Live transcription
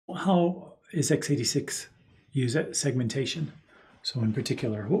how is x86 use segmentation? So in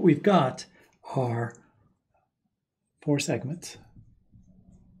particular, what we've got are 4 segments.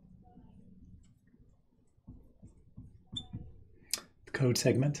 The code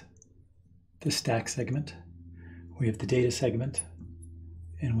segment, the stack segment, we have the data segment,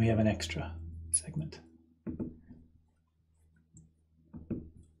 and we have an extra segment.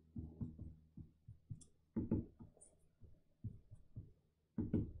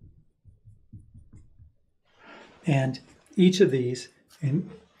 And each of these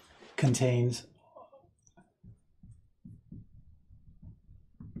contains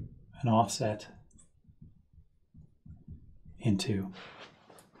an offset into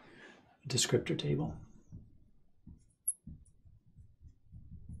a descriptor table.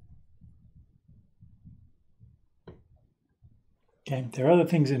 Okay, there are other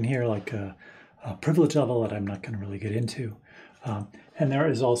things in here like a privilege level that I'm not going to really get into. And there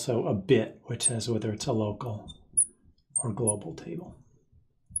is also a bit which says whether it's a local or global table.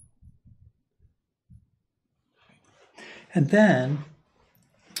 And then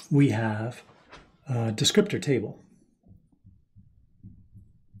we have a descriptor table.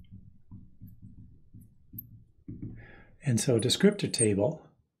 And so a descriptor table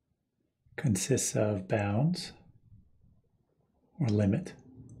consists of bounds or limit,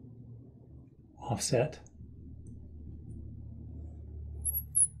 offset,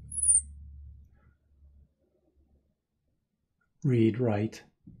 read, write,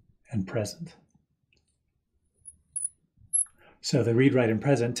 and present. So the read, write, and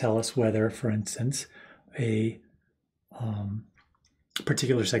present tell us whether, for instance, a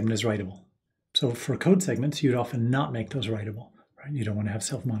particular segment is writable. So for code segments, you'd often not make those writable, right? You don't want to have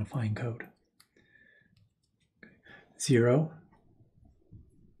self-modifying code. 0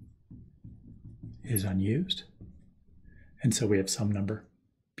 is unused, and so we have some number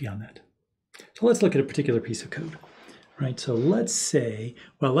beyond that. So let's look at a particular piece of code. Right, so let's say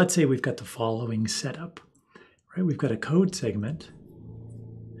we've got the following setup. Right, we've got a code segment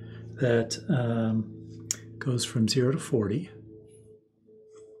that goes from 0 to 40.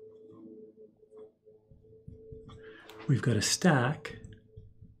 We've got a stack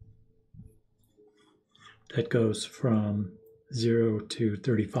that goes from 0 to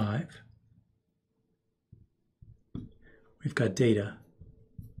 35. We've got data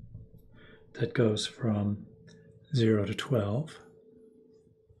that goes from 0 to 12,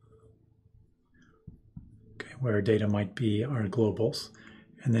 okay, where data might be our globals.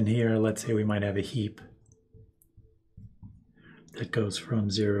 And then here, let's say we might have a heap that goes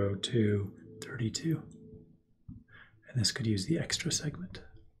from 0 to 32. And this could use the extra segment.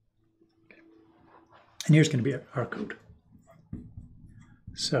 Okay. And here's going to be our code.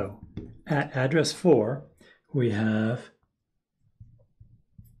 So at address 4, we want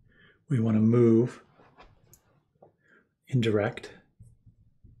to move indirect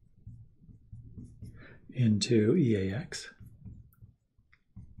into EAX.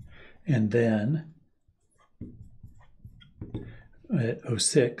 And then at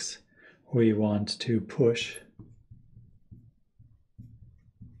 06, we want to push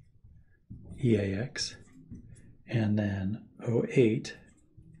EAX. And then 08,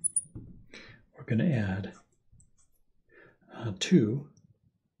 we're going to add 2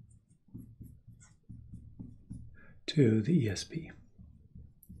 to the ESP.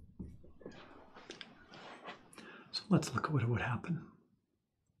 So let's look at what would happen.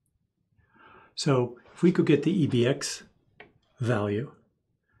 So if we could get the EBX value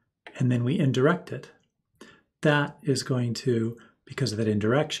and then we indirect it, that is going to, because of that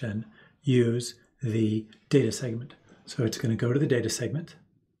indirection, use the data segment. So it's going to go to the data segment.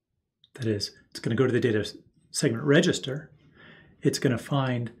 That is, it's going to go to the data segment register. It's going to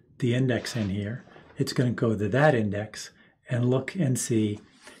find the index in here. It's going to go to that index and look and see,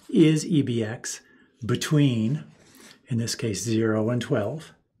 is EBX between, in this case, 0 and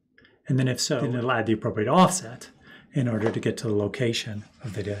 12? And then if so, then it'll add the appropriate offset in order to get to the location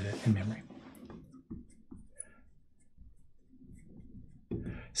of the data in memory.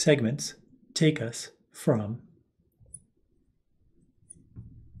 Segments take us from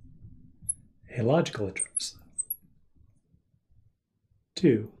a logical address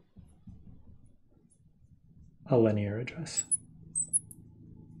to a linear address.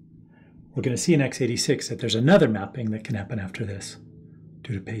 We're going to see in x86 that there's another mapping that can happen after this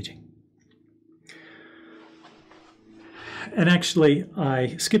due to paging. And actually,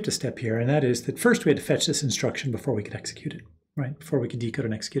 I skipped a step here, and that is that first we had to fetch this instruction before we could execute it, right? Before we could decode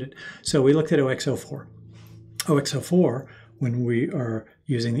and execute it. So we looked at OX04. OX04, when we are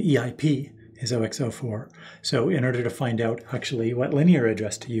using the EIP is 0x04. So in order to find out actually what linear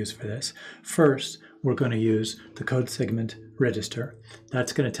address to use for this, first we're going to use the code segment register.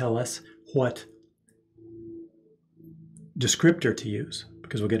 That's going to tell us what descriptor to use,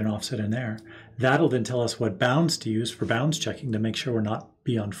 because we'll get an offset in there. That'll then tell us what bounds to use for bounds checking to make sure we're not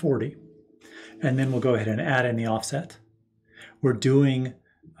beyond 40. And then we'll go ahead and add in the offset. We're doing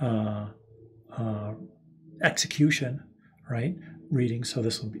execution, right? Reading, so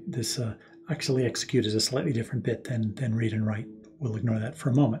this will be actually execute is a slightly different bit than read and write. We'll ignore that for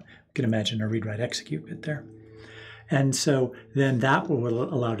a moment. We can imagine a read, write, execute bit there. And so then that will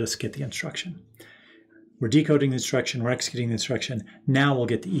allow us to get the instruction. We're decoding the instruction, we're executing the instruction. Now we'll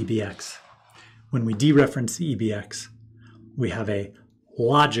get the EBX. When we dereference the EBX, we have a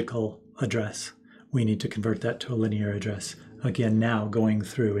logical address. We need to convert that to a linear address. Again, now going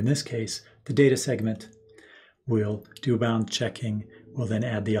through, in this case, the data segment, we'll do bound checking, we'll then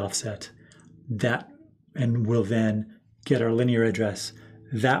add the offset. And we'll then get our linear address.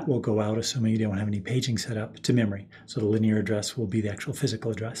 That will go out, assuming you don't have any paging set up, to memory. So the linear address will be the actual physical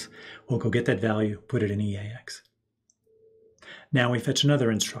address. We'll go get that value, put it in EAX. Now we fetch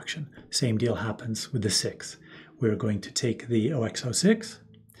another instruction. Same deal happens with the 6. We're going to take the 0x06.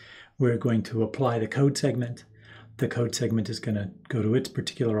 We're going to apply the code segment. The code segment is going to go to its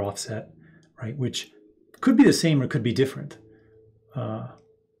particular offset, right, which could be the same or could be different.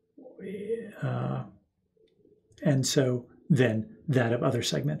 And so then that of other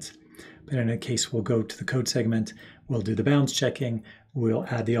segments. But in a case, we'll go to the code segment, we'll do the bounds checking, we'll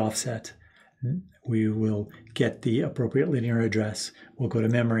add the offset, we will get the appropriate linear address, we'll go to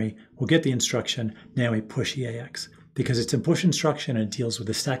memory, we'll get the instruction, now we push EAX. Because it's a push instruction and it deals with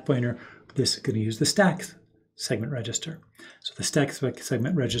the stack pointer, this is going to use the stack segment register. So the stack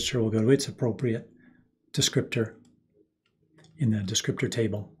segment register will go to its appropriate descriptor in the descriptor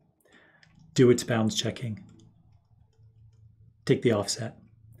table, do its bounds checking, take the offset,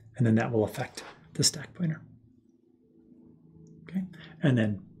 and then that will affect the stack pointer. Okay, and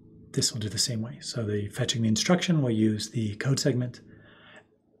then this will do the same way. So the fetching the instruction will use the code segment.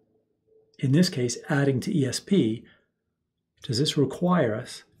 In this case, adding to ESP, does this require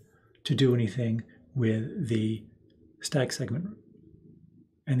us to do anything with the stack segment?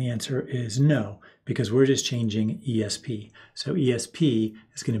 And the answer is no, because we're just changing ESP. So ESP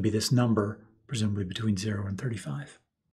is going to be this number, presumably between 0 and 35.